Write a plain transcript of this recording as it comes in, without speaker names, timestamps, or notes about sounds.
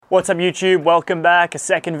What's up YouTube? Welcome back. A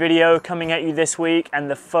second video coming at you this week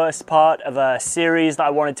and the first part of a series that I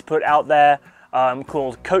wanted to put out there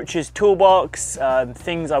called Coach's Toolbox,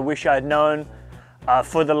 things I wish I had known.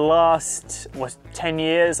 For the last 10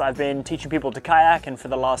 years I've been teaching people to kayak, and for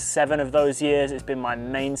the last 7 of those years it's been my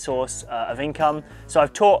main source of income. So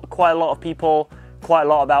I've taught quite a lot of people quite a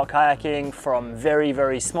lot about kayaking, from very,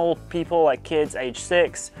 very small people like kids age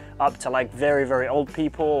 6 up to like very, very old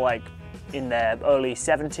people like in their early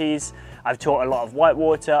 70s. I've taught a lot of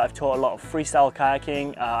whitewater, I've taught a lot of freestyle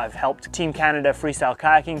kayaking. I've helped Team Canada freestyle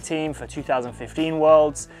kayaking team for 2015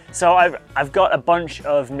 Worlds. So I've got a bunch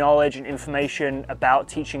of knowledge and information about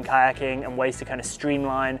teaching kayaking and ways to kind of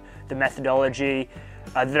streamline the methodology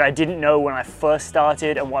that I didn't know when I first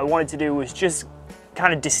started. And what I wanted to do was just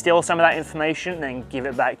kind of distill some of that information and then give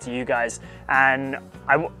it back to you guys. And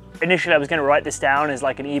initially I was going to write this down as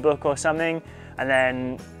like an ebook or something, and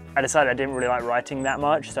then I decided I didn't really like writing that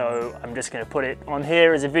much, so I'm just going to put it on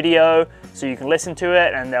here as a video so you can listen to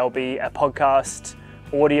it, and there'll be a podcast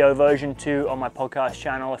audio version too on my podcast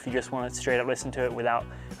channel if you just want to straight up listen to it without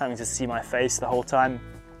having to see my face the whole time,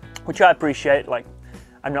 which I appreciate. Like,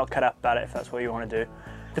 I'm not cut up about it if that's what you want to do.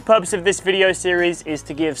 The purpose of this video series is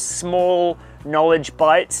to give small knowledge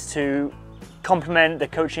bites to complement the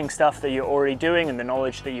coaching stuff that you're already doing and the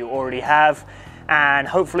knowledge that you already have, and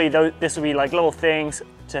hopefully this will be like little things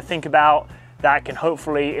to think about that can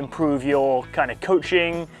hopefully improve your kind of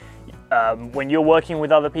coaching when you're working with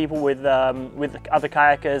other people, with other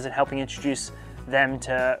kayakers, and helping introduce them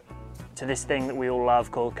to this thing that we all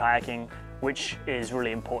love called kayaking, which is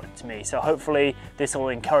really important to me. So hopefully this will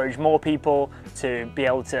encourage more people to be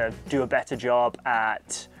able to do a better job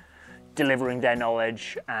at delivering their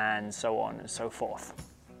knowledge and so on and so forth.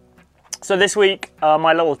 So this week,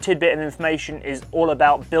 my little tidbit of information is all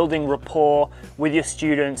about building rapport with your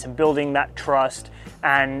students and building that trust.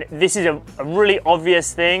 And this is a really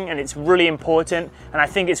obvious thing, and it's really important, and I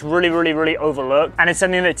think it's really, really, really overlooked. And it's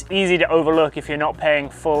something that's easy to overlook if you're not paying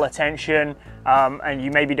full attention and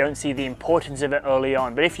you maybe don't see the importance of it early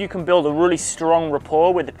on. But if you can build a really strong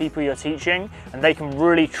rapport with the people you're teaching and they can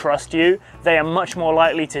really trust you, they are much more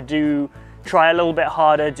likely to try a little bit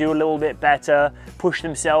harder, do a little bit better, push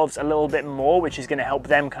themselves a little bit more, which is going to help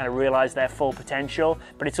them kind of realize their full potential.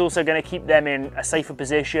 But it's also going to keep them in a safer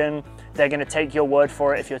position. They're going to take your word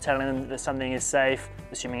for it if you're telling them that something is safe,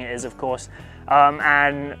 assuming it is, of course.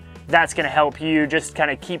 And that's going to help you just kind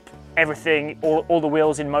of keep everything, all the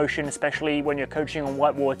wheels in motion, especially when you're coaching on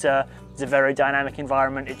whitewater. It's a very dynamic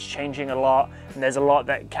environment, it's changing a lot, and there's a lot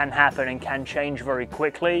that can happen and can change very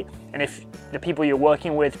quickly. And if the people you're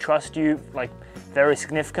working with trust you like very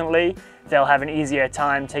significantly, they'll have an easier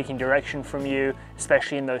time taking direction from you,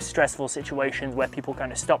 especially in those stressful situations where people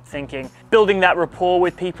kind of stop thinking. Building that rapport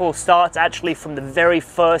with people starts actually from the very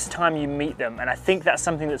first time you meet them, and I think that's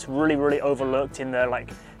something that's really, really overlooked in the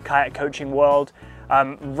like kayak coaching world.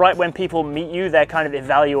 Right when people meet you, they're kind of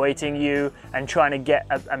evaluating you and trying to get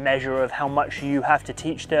a measure of how much you have to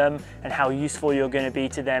teach them and how useful you're going to be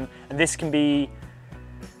to them. And this can be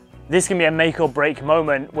a make or break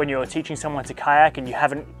moment when you're teaching someone to kayak and you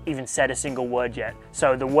haven't even said a single word yet.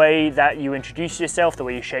 So the way that you introduce yourself, the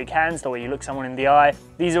way you shake hands, the way you look someone in the eye,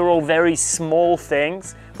 these are all very small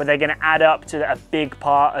things, but they're going to add up to a big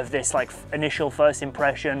part of this like initial first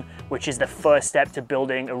impression, which is the first step to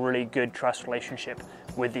building a really good trust relationship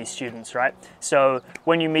with these students, right? So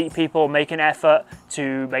when you meet people, make an effort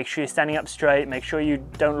to make sure you're standing up straight, make sure you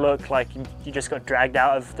don't look like you just got dragged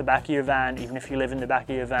out of the back of your van, even if you live in the back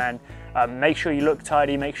of your van. Make sure you look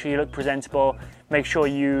tidy, make sure you look presentable, make sure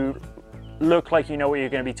you look like you know what you're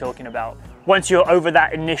going to be talking about. Once you're over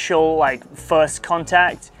that initial like first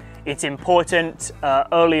contact, it's important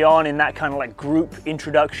early on in that kind of like group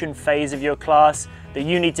introduction phase of your class that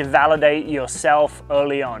you need to validate yourself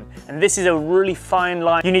early on. And this is a really fine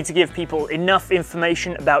line. You need to give people enough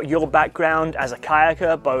information about your background as a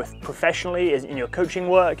kayaker, both professionally in your coaching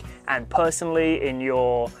work and personally in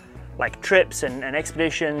your like trips and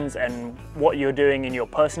expeditions and what you're doing in your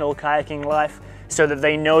personal kayaking life, so that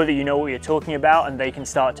they know that you know what you're talking about and they can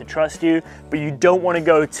start to trust you. But you don't want to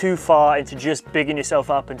go too far into just bigging yourself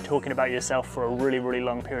up and talking about yourself for a really, really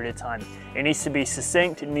long period of time. It needs to be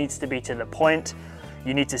succinct, it needs to be to the point.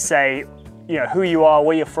 You need to say, you know, who you are,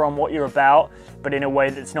 where you're from, what you're about, but in a way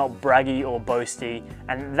that's not braggy or boasty.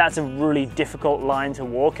 And that's a really difficult line to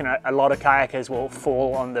walk, and a lot of kayakers will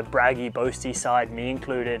fall on the braggy, boasty side, me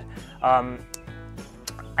included. And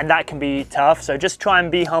that can be tough, so just try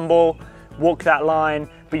and be humble, walk that line,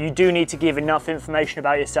 but you do need to give enough information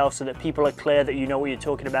about yourself so that people are clear that you know what you're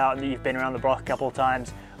talking about and that you've been around the block a couple of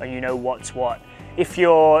times and you know what's what. if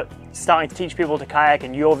you're starting to teach people to kayak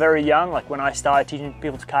and you're very young, like when I started teaching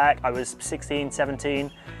people to kayak, I was 16,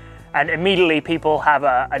 17, and immediately people have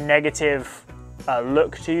a negative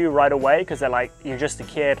look to you right away because they're like, you're just a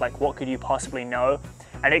kid, like what could you possibly know?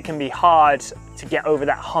 And it can be hard to get over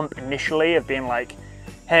that hump initially of being like,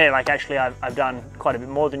 hey, like actually I've done quite a bit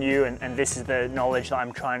more than you, and this is the knowledge that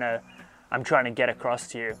I'm trying to get across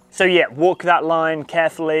to you. So yeah, walk that line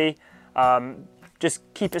carefully. Just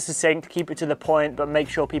keep it succinct, keep it to the point, but make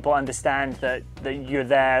sure people understand that you're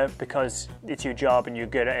there because it's your job and you're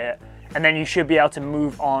good at it. And then you should be able to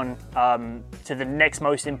move on to the next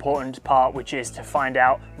most important part, which is to find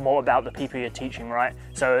out more about the people you're teaching, right?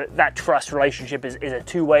 So that trust relationship is a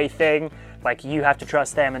two-way thing. Like you have to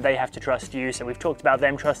trust them and they have to trust you. So we've talked about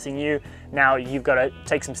them trusting you. Now you've got to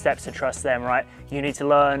take some steps to trust them, right? You need to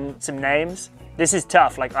learn some names. This is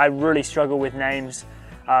tough. Like I really struggle with names.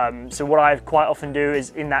 So what I quite often do is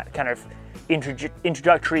in that kind of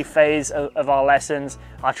introductory phase of our lessons,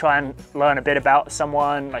 I try and learn a bit about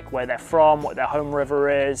someone, like where they're from, what their home river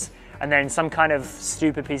is, and then some kind of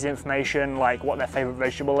stupid piece of information like what their favorite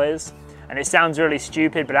vegetable is. And it sounds really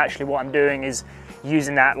stupid, but actually what I'm doing is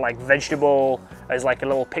using that like vegetable as like a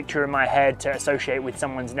little picture in my head to associate with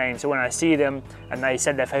someone's name. So when I see them and they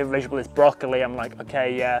said their favorite vegetable is broccoli, I'm like,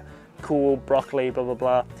 okay, yeah, cool, broccoli, blah, blah,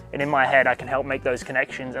 blah. And in my head, I can help make those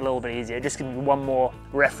connections a little bit easier. Just give me one more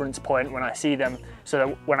reference point when I see them, so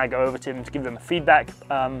that when I go over to them to give them feedback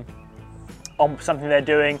on something they're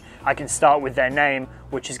doing, I can start with their name,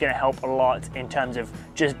 which is going to help a lot in terms of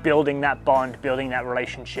just building that bond, building that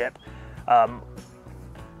relationship,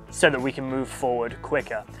 so that we can move forward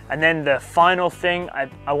quicker. And then the final thing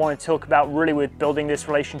I want to talk about really with building this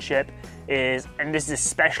relationship is, and this is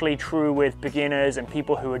especially true with beginners and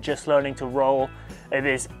people who are just learning to roll, it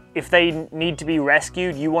is if they need to be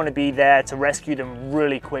rescued, you want to be there to rescue them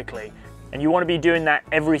really quickly. And you want to be doing that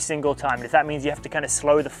every single time. And if that means you have to kind of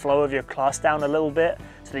slow the flow of your class down a little bit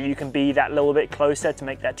so that you can be that little bit closer to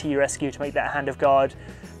make that T rescue, to make that hand of God,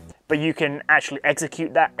 but you can actually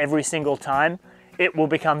execute that every single time, it will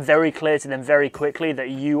become very clear to them very quickly that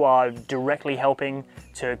you are directly helping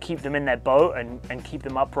to keep them in their boat and keep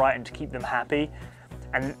them upright and to keep them happy.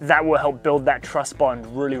 And that will help build that trust bond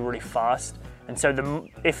really, really fast. And so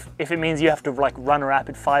if it means you have to like run a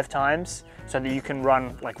rapid 5 times so that you can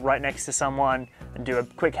run like right next to someone and do a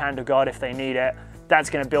quick hand of God if they need it, that's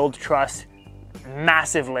going to build trust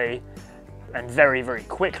massively and very, very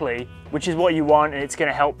quickly, which is what you want. And it's going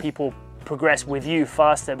to help people progress with you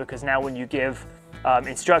faster, because now when you give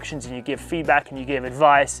instructions and you give feedback and you give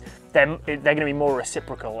advice, they're going to be more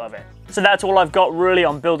reciprocal of it. So that's all I've got really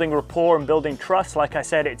on building rapport and building trust. Like I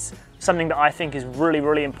said, it's something that I think is really,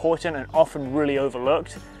 really important and often really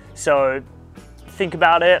overlooked. So think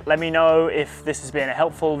about it. Let me know if this has been a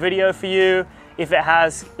helpful video for you. If it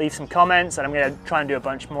has, leave some comments, and I'm going to try and do a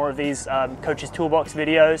bunch more of these Coach's Toolbox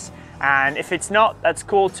videos. And if it's not, that's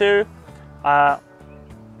cool too. I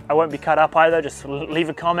won't be cut up either. Just leave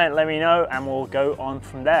a comment, let me know, and we'll go on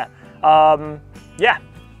from there. Yeah,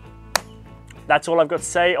 that's all I've got to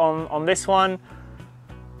say on this one.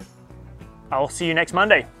 I'll see you next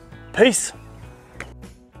Monday. Peace.